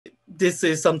this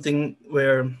is something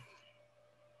where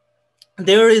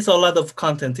there is a lot of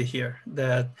content here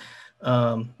that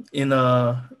in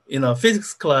a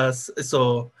physics class.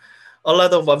 So a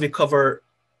lot of what we cover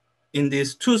in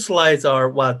these two slides are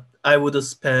what I would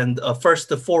spend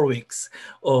first 4 weeks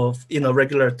of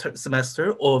regular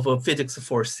semester of physics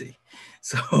 4C.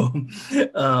 So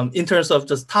in terms of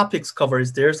just topics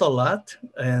coverage, there's a lot,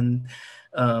 and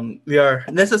we are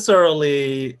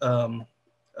necessarily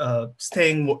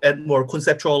staying at more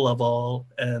conceptual level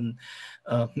and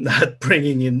not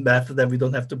bringing in math that we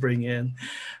don't have to bring in.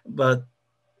 But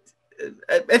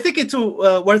I think it's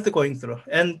worth going through,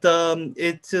 and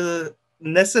it's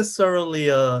necessarily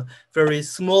a very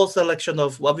small selection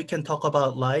of what we can talk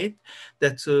about light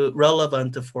that's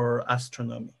relevant for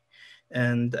astronomy.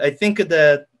 And I think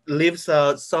that leaves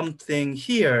out something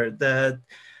here that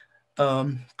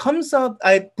comes up.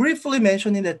 I briefly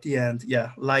mentioned it at the end.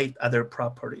 Yeah, light, other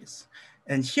properties.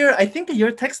 And here, I think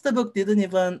your textbook didn't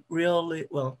even really,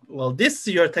 well, this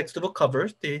your textbook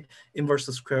covers the inverse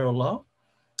square law.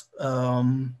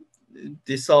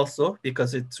 This also,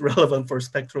 because it's relevant for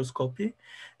spectroscopy.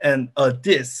 And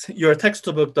this, your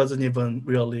textbook doesn't even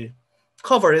really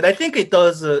cover it. I think it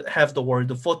does have the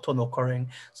word photon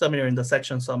occurring somewhere in the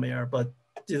section somewhere, but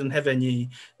didn't have any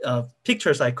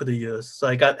pictures I could use. So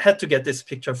I had to get this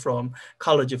picture from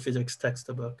college physics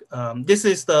textbook. This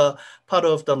is the part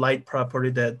of the light property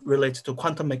that relates to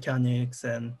quantum mechanics,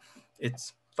 and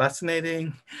it's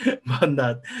fascinating, but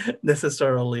not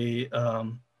necessarily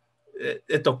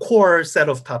at the core set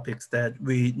of topics that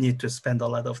we need to spend a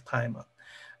lot of time on.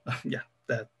 Yeah,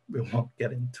 that we won't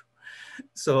get into.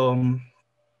 So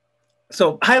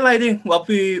highlighting what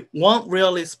we won't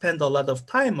really spend a lot of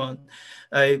time on,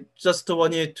 I just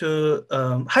wanted to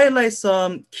highlight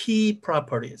some key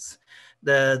properties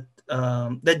that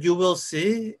that you will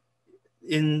see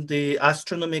in the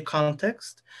astronomy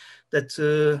context that's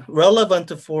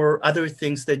relevant for other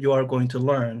things that you are going to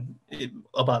learn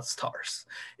about stars.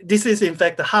 This is, in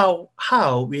fact,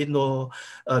 how we know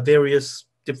various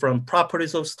different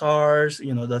properties of stars,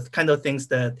 the kind of things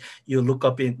that you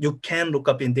can look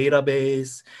up in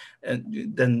database.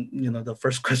 And then, the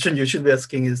first question you should be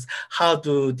asking is, how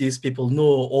do these people know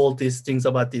all these things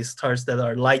about these stars that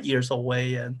are light years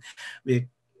away? And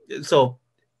so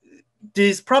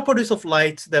these properties of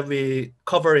light that we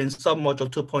cover in submodule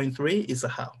 2.3 is a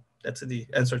how. That's the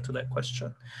answer to that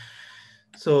question.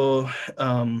 So,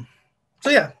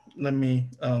 yeah, let me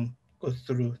go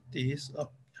through these. Oh,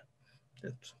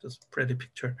 that's just a pretty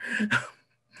picture.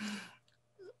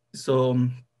 So,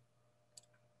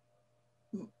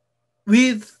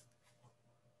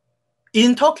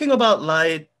 in talking about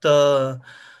light, the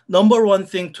number one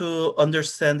thing to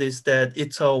understand is that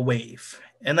it's a wave.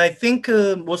 And I think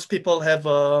most people have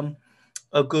a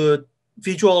good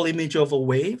visual image of a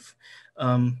wave,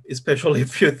 especially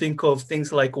if you think of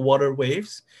things like water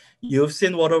waves. You've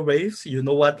seen water waves, you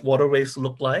know what water waves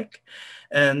look like.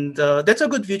 And that's a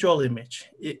good visual image.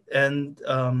 And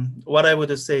what I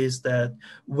would say is that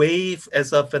wave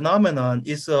as a phenomenon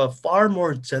is a far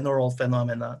more general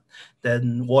phenomenon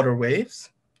than water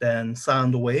waves, than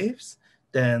sound waves,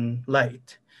 than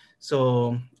light.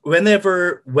 So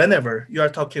whenever you are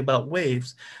talking about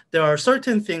waves, there are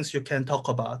certain things you can talk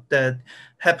about that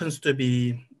happens to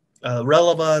be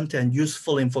relevant and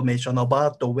useful information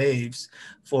about the waves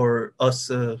for us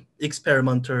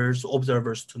experimenters,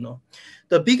 observers to know.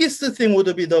 The biggest thing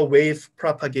would be the wave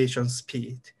propagation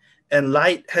speed. And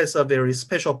light has a very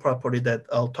special property that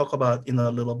I'll talk about in a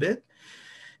little bit.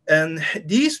 And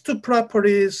these two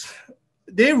properties,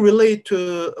 they relate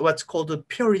to what's called the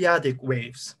periodic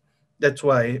waves. That's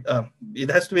why it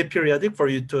has to be periodic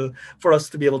for us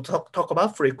to be able to talk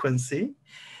about frequency.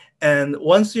 And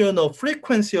once you know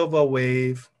frequency of a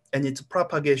wave and its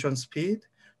propagation speed,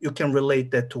 you can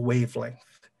relate that to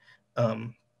wavelength.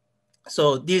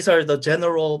 So these are the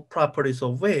general properties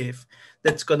of wave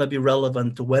that's going to be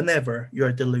relevant whenever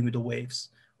you're dealing with the waves,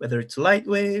 whether it's light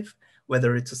wave,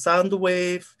 whether it's a sound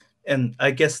wave, and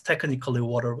I guess technically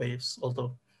water waves,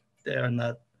 although they are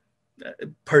not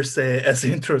per se as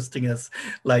interesting as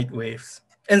light waves.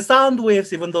 And sound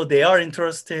waves, even though they are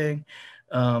interesting,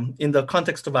 in the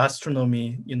context of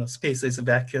astronomy, space is a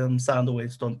vacuum, sound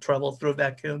waves don't travel through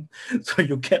vacuum. So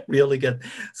you can't really get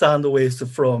sound waves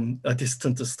from a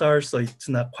distant star. So it's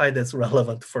not quite as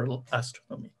relevant for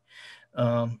astronomy.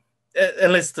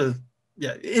 At least,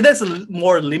 it has a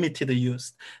more limited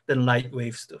use than light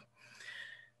waves do.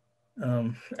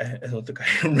 I don't think I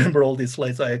remember all these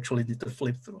slides. I actually need to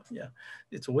flip through. Yeah,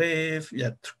 it's a wave.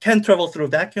 Yeah, can travel through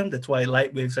vacuum. That's why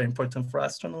light waves are important for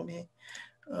astronomy.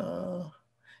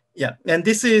 Yeah, and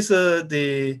this is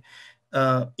the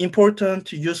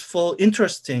important, useful,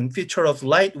 interesting feature of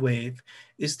light wave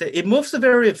is that it moves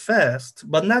very fast,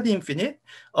 but not infinite,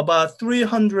 about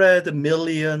 300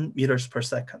 million meters per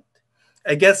second.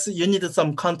 I guess you needed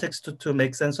some context to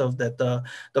make sense of that.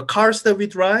 The cars that we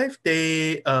drive,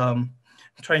 I'm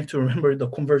trying to remember the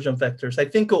conversion factors. I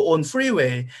think on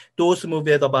freeway, those move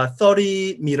at about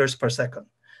 30 meters per second.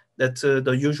 That's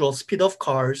the usual speed of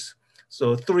cars.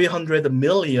 So 300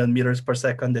 million meters per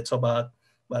second, that's about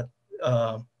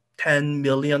uh, 10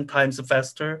 million times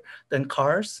faster than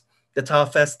cars. That's how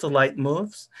fast the light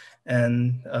moves.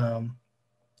 And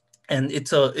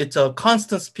it's a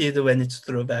constant speed when it's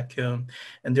through a vacuum,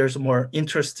 and there's a more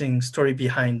interesting story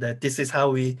behind that. This is how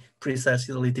we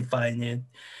precisely define it.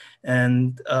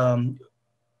 And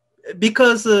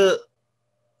because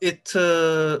it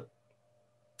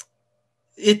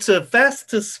it's a fast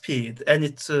speed and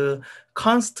its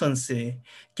constancy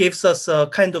gives us a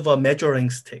kind of a measuring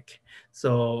stick.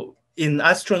 So in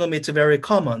astronomy, it's very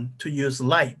common to use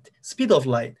light, speed of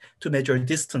light, to measure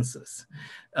distances.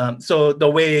 So the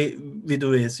way we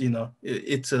do is,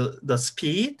 it's the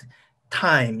speed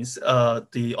times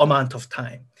the amount of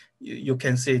time. You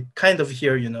can see kind of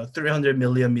here, 300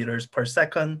 million meters per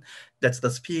second. That's the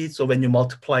speed. So when you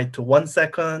multiply it to 1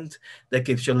 second, that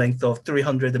gives you a length of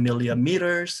 300 million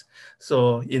meters.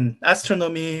 So in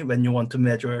astronomy, when you want to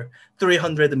measure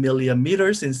 300 million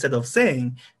meters, instead of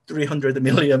saying 300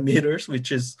 million meters,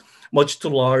 which is much too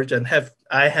large, and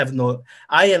I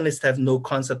at least have no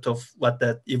concept of what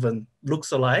that even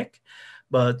looks like.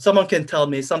 But someone can tell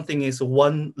me something is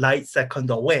 1 light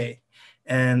second away,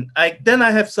 and then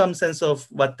I have some sense of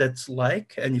what that's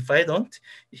like. And if I don't,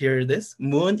 hear this: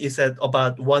 Moon is at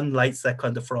about 1 light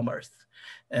second from Earth,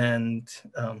 and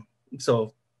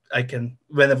so I can,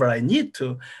 whenever I need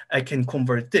to, I can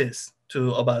convert this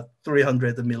to about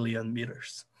 300 million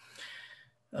meters.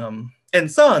 And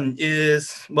Sun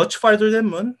is much farther than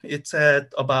Moon. It's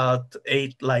at about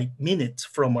 8 light minutes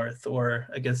from Earth, or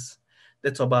I guess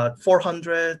that's about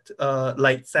 400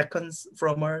 light seconds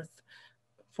from Earth.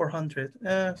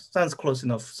 400, sounds close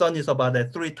enough. Sun is about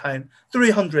at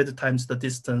 300 times the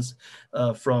distance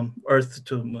from Earth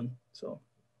to Moon.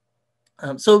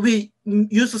 So we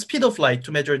use the speed of light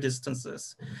to measure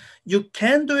distances. You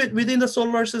can do it within the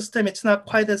solar system. It's not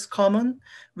quite as common.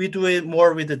 We do it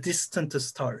more with the distant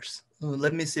stars.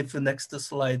 Let me see if the next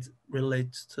slide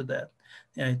relates to that.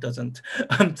 Yeah, it doesn't.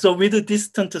 So with the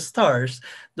distant stars,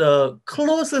 the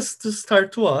closest star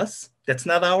to us, that's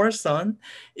not our sun,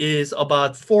 is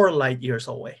about 4 light years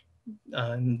away.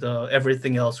 And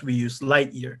everything else, we use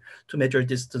light year to measure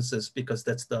distances because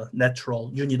that's the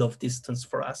natural unit of distance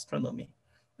for astronomy,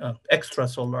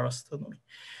 extrasolar astronomy.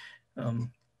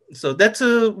 So that's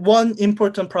one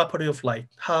important property of light: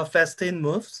 how fast it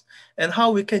moves and how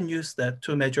we can use that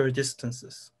to measure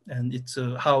distances. And it's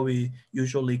how we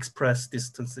usually express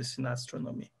distances in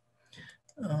astronomy.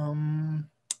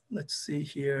 Let's see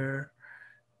here.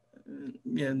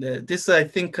 Yeah, this I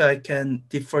think I can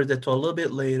defer that to a little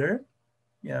bit later.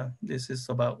 Yeah, this is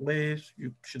about waves.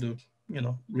 You should,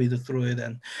 read through it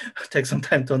and take some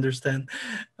time to understand.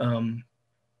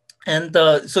 And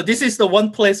so this is the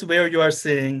one place where you are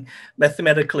seeing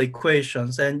mathematical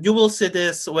equations, and you will see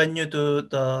this when you do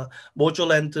the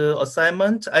module and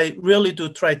assignment. I really do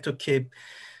try to keep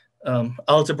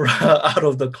algebra out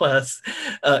of the class.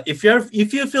 If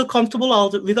you feel comfortable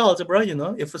with algebra,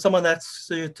 if someone asks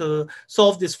you to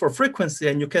solve this for frequency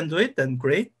and you can do it, then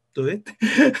great, do it.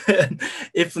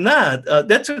 If not,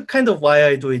 that's kind of why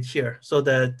I do it here, so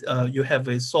that you have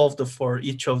it solved for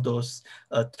each of those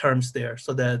terms there,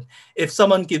 so that if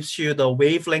someone gives you the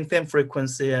wavelength and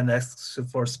frequency and asks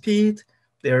for speed,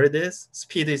 there it is.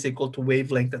 Speed is equal to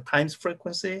wavelength times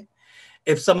frequency.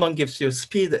 If someone gives you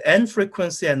speed and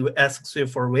frequency and asks you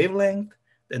for wavelength,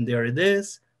 then there it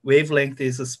is. Wavelength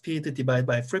is speed divided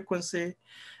by frequency.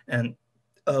 And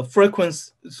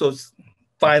frequency, so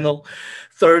final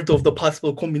third of the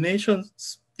possible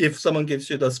combinations. If someone gives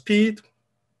you the speed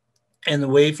and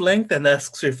wavelength and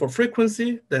asks you for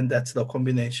frequency, then that's the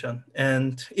combination.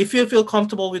 And if you feel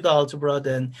comfortable with the algebra,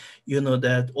 then you know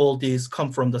that all these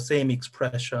come from the same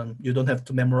expression. You don't have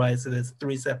to memorize it as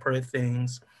three separate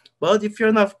things. But if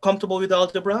you're not comfortable with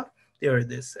algebra, there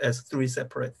it is as three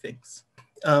separate things.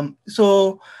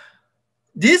 So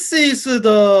this is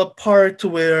the part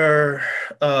where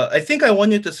I think I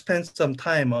want you to spend some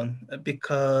time on,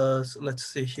 because let's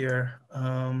see here.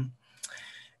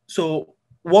 So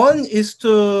one is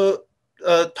to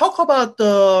talk about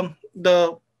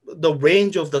the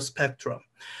range of the spectrum,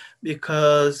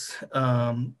 because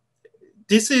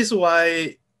this is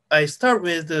why I start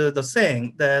with the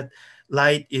saying that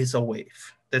light is a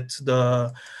wave. That's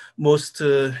the most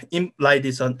light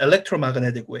is an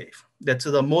electromagnetic wave. That's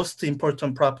the most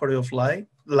important property of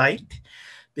light,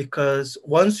 because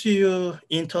once you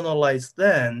internalize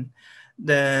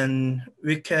then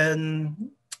we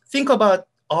can think about,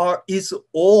 is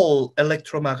all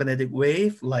electromagnetic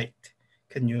wave light?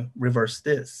 Can you reverse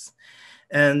this?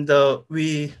 And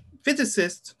we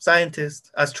physicists,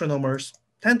 scientists, astronomers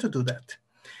tend to do that.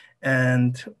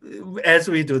 And as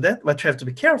we do that, what you have to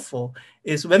be careful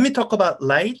is when we talk about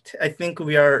light, I think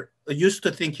we are used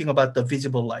to thinking about the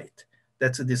visible light.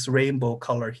 That's this rainbow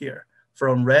color here,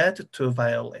 from red to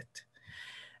violet.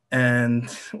 And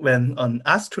when an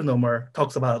astronomer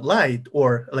talks about light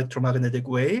or electromagnetic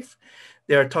wave,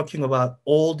 they are talking about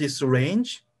all this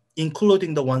range,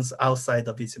 including the ones outside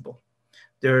the visible.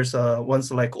 There's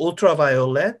ones like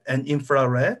ultraviolet and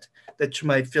infrared that you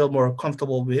might feel more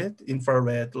comfortable with.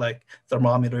 Infrared, like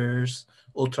thermometers.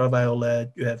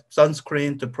 Ultraviolet, you have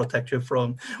sunscreen to protect you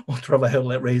from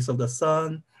ultraviolet rays of the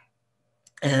sun.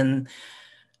 And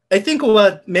I think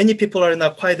what many people are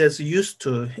not quite as used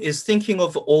to is thinking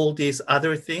of all these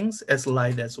other things as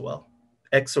light as well.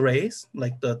 X-rays,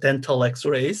 like the dental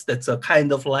X-rays, that's a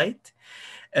kind of light.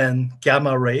 And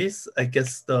gamma rays, I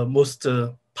guess the most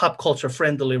pop culture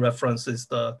friendly reference is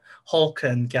the Hulk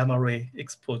and gamma ray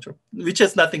exposure, which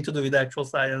has nothing to do with actual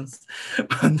science.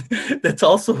 But that's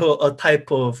also a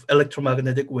type of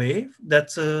electromagnetic wave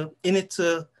that's in its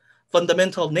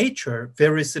fundamental nature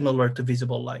very similar to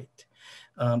visible light.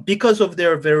 Because of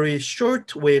their very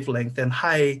short wavelength and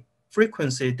high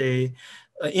frequency, they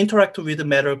interact with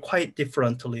matter quite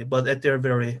differently, but at their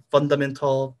very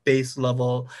fundamental base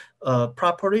level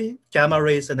property, gamma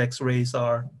rays and X-rays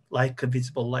are like a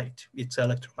visible light. It's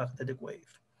electromagnetic wave.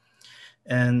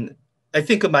 And I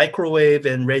think a microwave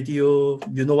and radio,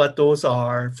 you know what those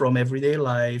are from everyday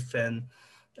life, and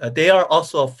they are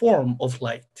also a form of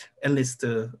light, at least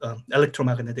the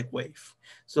electromagnetic wave.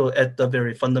 So at the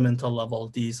very fundamental level,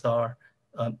 these are,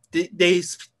 they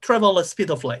travel at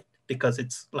speed of light because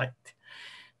it's light.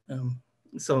 Um,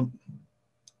 so,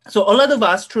 so a lot of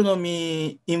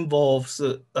astronomy involves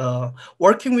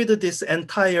working with this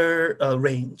entire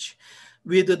range.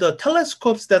 With the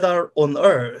telescopes that are on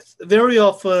Earth, very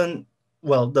often,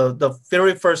 well, the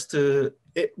very first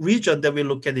region that we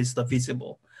look at is the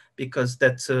visible, because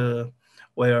that's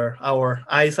where our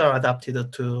eyes are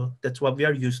adapted to. That's what we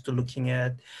are used to looking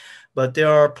at. But there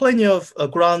are plenty of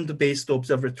ground-based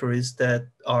observatories that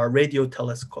are radio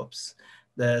telescopes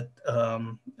that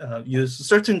use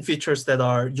certain features that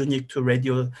are unique to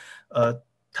radio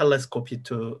telescopy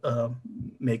to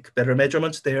make better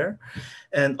measurements there.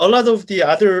 And a lot of the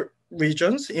other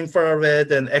regions,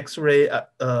 infrared and X-ray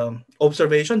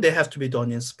observation, they have to be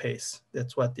done in space.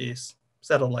 That's what these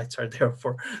satellites are there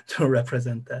for, to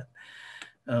represent that.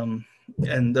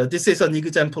 And this is an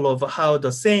example of how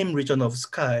the same region of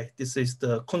sky, this is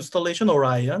the constellation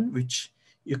Orion, which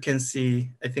you can see,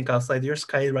 I think, outside your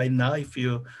sky right now if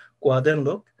you go out and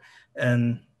look.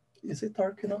 And is it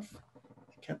dark enough?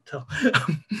 I can't tell.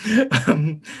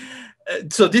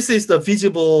 So this is the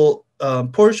visible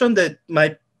portion that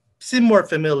might seem more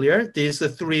familiar. These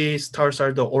three stars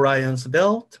are the Orion's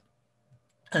belt.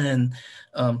 And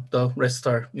the rest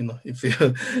are, you know, if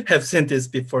you have seen this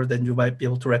before, then you might be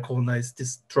able to recognize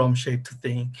this drum-shaped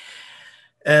thing.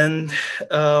 And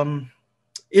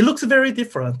it looks very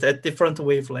different at different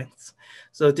wavelengths.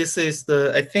 So this is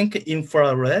the, I think,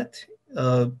 infrared.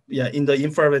 Yeah, in the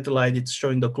infrared light, it's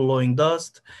showing the glowing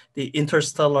dust, the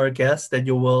interstellar gas that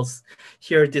you will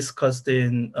hear discussed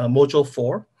in module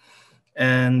 4.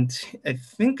 And I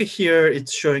think here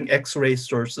it's showing X-ray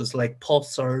sources like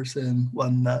pulsars and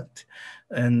whatnot.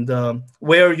 And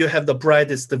where you have the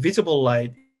brightest, the visible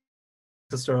light is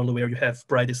not necessarily where you have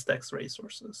brightest X-ray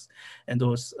sources. And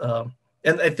those,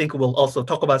 and I think we'll also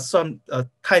talk about some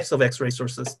types of X-ray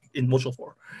sources in module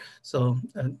 4. So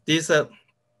these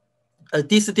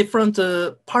different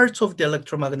parts of the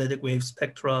electromagnetic wave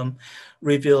spectrum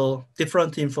reveal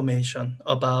different information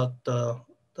about the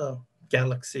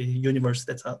galaxy universe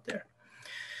that's out there.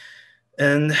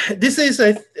 And this is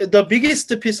the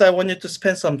biggest piece I wanted to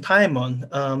spend some time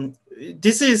on.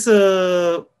 This is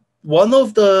one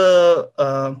of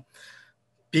the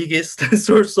biggest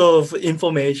source of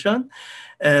information.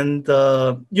 And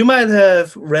you might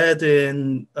have read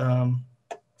in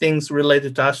things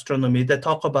related to astronomy that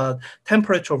talk about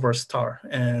temperature of a star.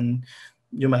 And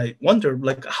you might wonder,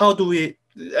 like, how do we,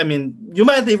 I mean, you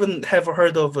might even have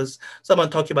heard of someone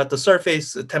talking about the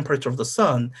surface temperature of the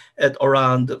sun at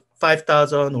around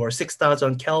 5,000 or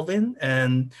 6,000 Kelvin.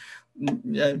 And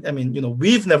I mean,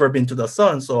 we've never been to the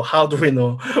sun, so how do we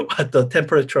know what the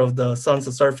temperature of the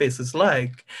sun's surface is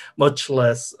like, much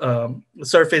less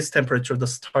surface temperature of the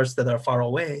stars that are far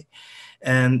away.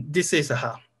 And this is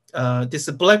how. This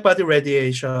is black body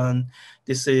radiation.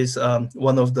 This is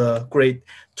one of the great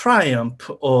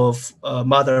triumph of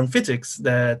modern physics,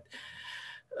 that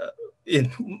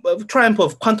in triumph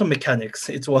of quantum mechanics.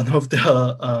 It's one of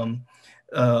the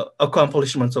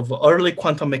accomplishments of early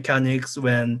quantum mechanics,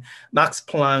 when Max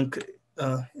Planck.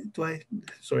 Do I?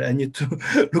 Sorry, I need to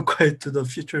look quite to the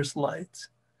future slides.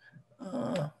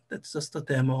 That's just a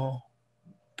demo.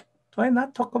 Do I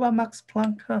not talk about Max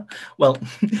Planck? Well,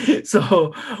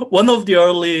 so one of the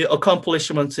early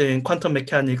accomplishments in quantum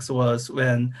mechanics was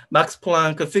when Max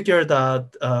Planck figured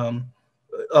out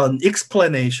an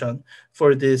explanation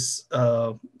for this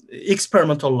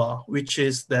experimental law, which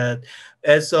is that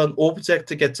as an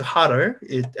object gets hotter,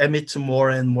 it emits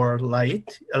more and more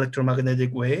light,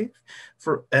 electromagnetic wave,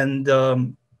 and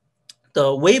the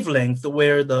wavelength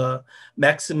where the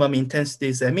maximum intensity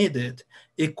is emitted,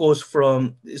 it goes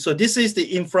from, so this is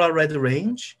the infrared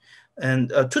range,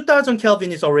 and 2000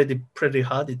 Kelvin is already pretty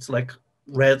hot. It's like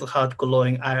red hot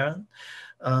glowing iron.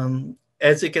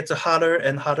 As it gets hotter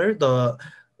and hotter, the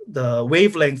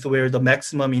wavelength where the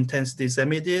maximum intensity is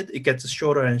emitted, it gets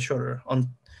shorter and shorter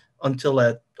until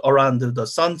at around the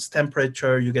sun's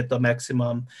temperature, you get the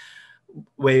maximum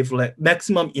wavelength,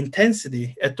 maximum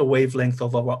intensity at the wavelength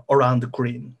of around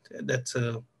green. That's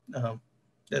the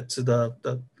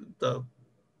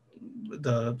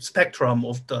spectrum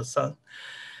of the sun,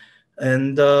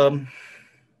 and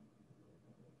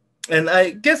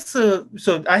I guess so.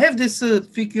 I have this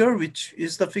figure, which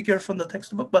is the figure from the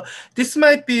textbook, but this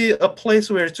might be a place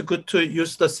where it's good to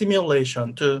use the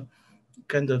simulation to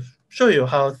kind of show you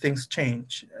how things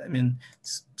change. I mean,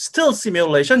 it's still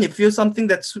simulation. If you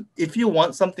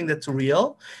want something that's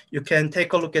real, you can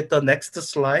take a look at the next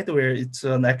slide where it's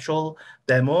an actual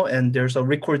demo, and there's a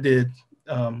recorded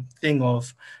thing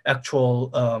of actual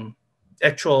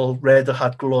red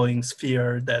hot glowing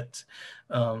sphere that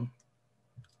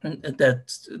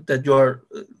your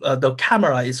the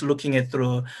camera is looking at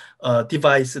through a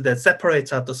device that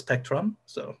separates out the spectrum.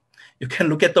 So you can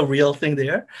look at the real thing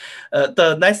there.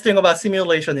 The nice thing about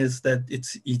simulation is that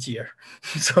it's easier.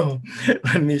 So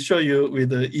let me show you with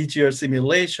the easier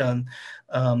simulation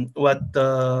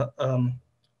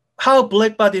how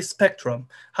black body spectrum,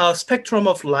 how spectrum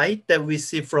of light that we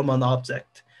see from an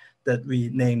object that we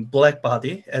name black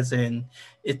body, as in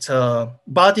it's a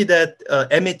body that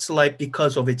emits light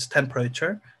because of its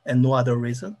temperature and no other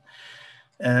reason.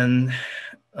 And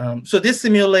so this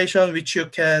simulation, which you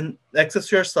can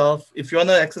access yourself, if you want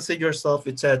to access it yourself,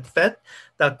 it's at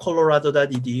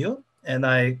fet.colorado.edu. And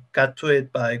I got to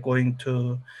it by going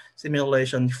to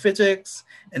simulation physics,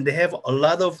 and they have a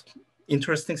lot of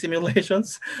interesting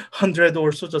simulations, 100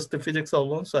 or so just the physics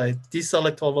alone. So I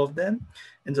deselect all of them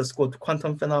and just go to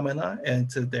quantum phenomena and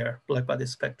to their black body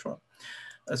spectrum.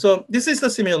 So this is the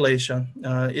simulation.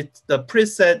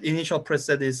 The initial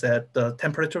preset is at the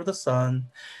temperature of the sun.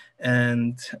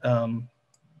 And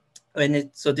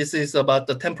so this is about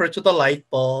the temperature of the light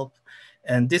bulb.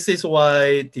 And this is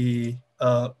why the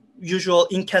usual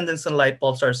incandescent light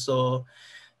bulbs are so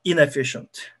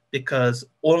inefficient, because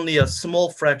only a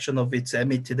small fraction of its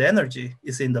emitted energy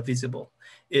is in the visible.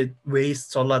 It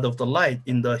wastes a lot of the light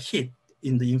in the heat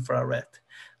in the infrared.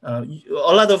 A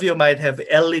lot of you might have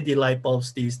LED light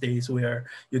bulbs these days where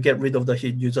you get rid of the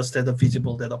heat, you just have the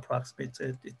visible that approximates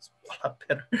it. It's a lot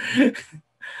better.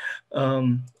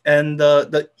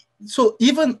 So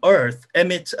even Earth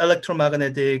emits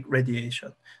electromagnetic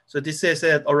radiation. So this is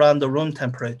at around the room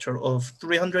temperature of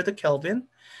 300 Kelvin.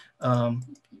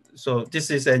 So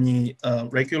this is any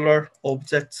regular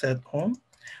objects at home.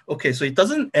 Okay, so it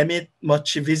doesn't emit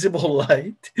much visible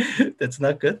light. That's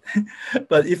not good.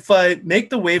 But if I make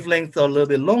the wavelength a little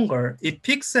bit longer, it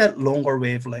peaks at longer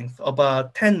wavelength,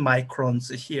 about 10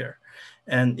 microns here.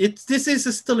 And this is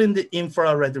still in the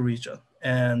infrared region.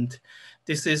 And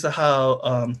this is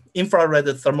how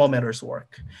infrared thermometers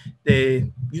work.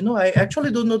 I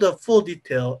actually don't know the full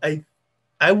detail.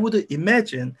 I would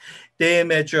imagine they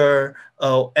measure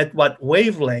at what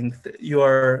wavelength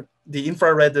the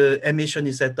infrared emission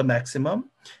is at the maximum.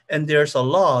 And there's a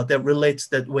law that relates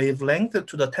that wavelength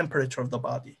to the temperature of the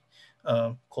body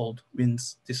called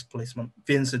Wien's displacement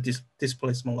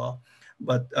law.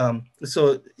 But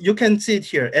so you can see it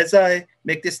here. As I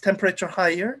make this temperature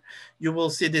higher, you will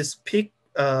see this peak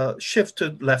shift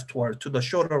to leftward to the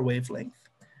shorter wavelength.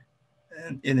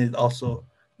 And it also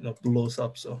blows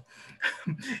up. So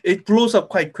it blows up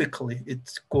quite quickly.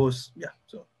 It goes, yeah.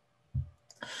 So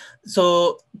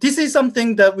So this is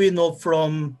something that we know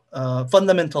from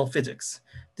fundamental physics.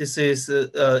 This is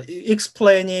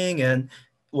explaining and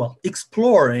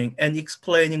exploring and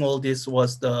explaining all this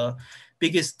was the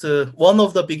biggest, one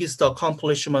of the biggest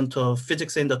accomplishment of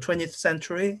physics in the 20th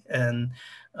century, and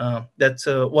that's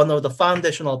one of the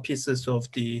foundational pieces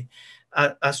of the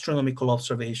astronomical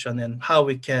observation and how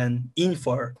we can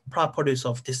infer properties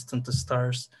of distant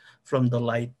stars from the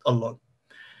light alone.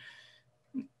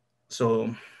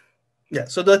 So yeah,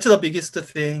 so that's the biggest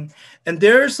thing. And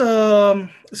there's so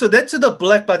that's the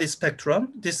black body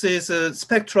spectrum. This is a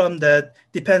spectrum that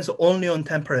depends only on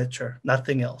temperature,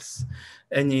 nothing else.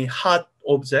 Any hot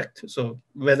object, so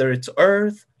whether it's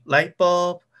Earth, light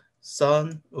bulb,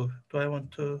 sun. Oh, do I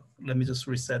want to? Let me just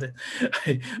reset it.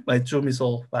 My Zoom is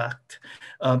all whacked.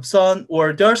 Sun,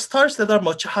 or there are stars that are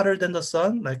much hotter than the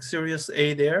sun, like Sirius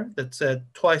A there, that's at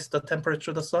twice the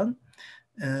temperature of the sun.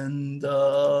 And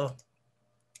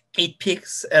it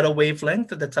peaks at a wavelength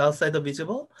that's outside the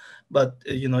visible, but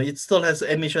it still has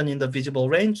emission in the visible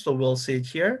range. So we'll see it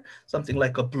here, something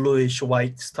like a bluish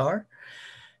white star,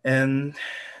 and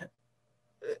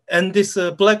this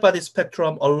black body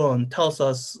spectrum alone tells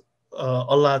us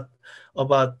a lot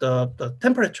about the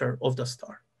temperature of the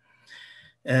star.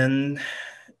 And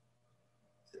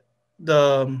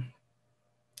the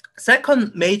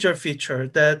second major feature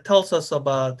that tells us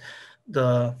about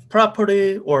the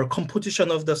property or composition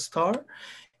of the star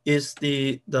is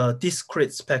the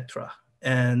discrete spectra.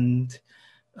 And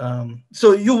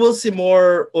so you will see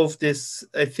more of this,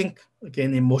 I think,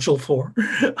 again in module 4.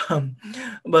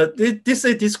 But this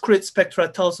discrete spectra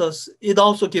tells us, it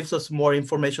also gives us more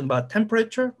information about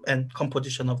temperature and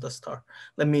composition of the star.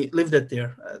 Let me leave that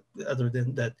there, other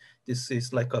than that, this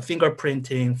is like a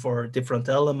fingerprinting for different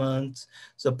elements.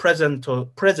 So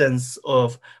presence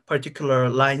of particular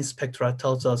line spectra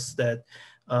tells us that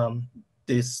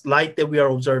this light that we are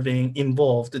observing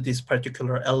involved this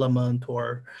particular element,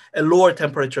 or at lower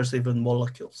temperatures, even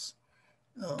molecules.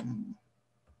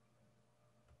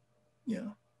 Yeah,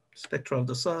 spectrum of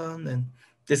the sun, and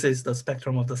this is the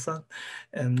spectrum of the sun,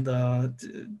 and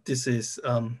this is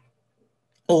and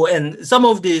some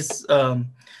of these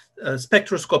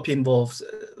spectroscopy involves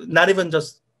not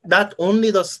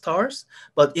only the stars,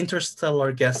 but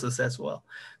interstellar gases as well.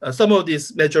 Some of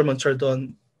these measurements are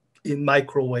done in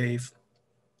microwave.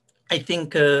 I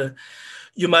think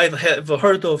you might have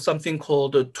heard of something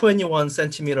called the 21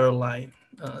 centimeter line.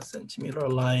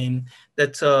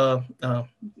 That's an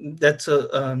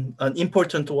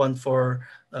important one for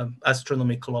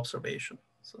astronomical observation.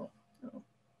 So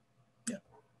yeah.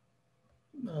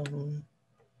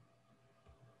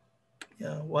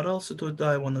 Yeah. What else do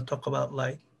I want to talk about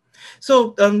light?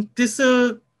 So this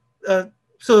so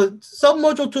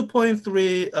submodule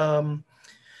 2.3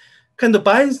 kind of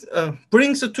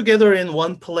brings it together in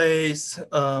one place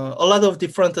a lot of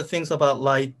different things about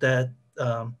light that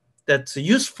that's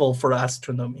useful for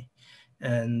astronomy.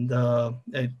 And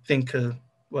I think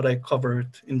what I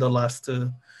covered in the last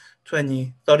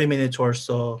 20-30 minutes or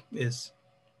so is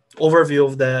overview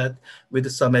of that with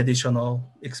some additional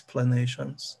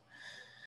explanations.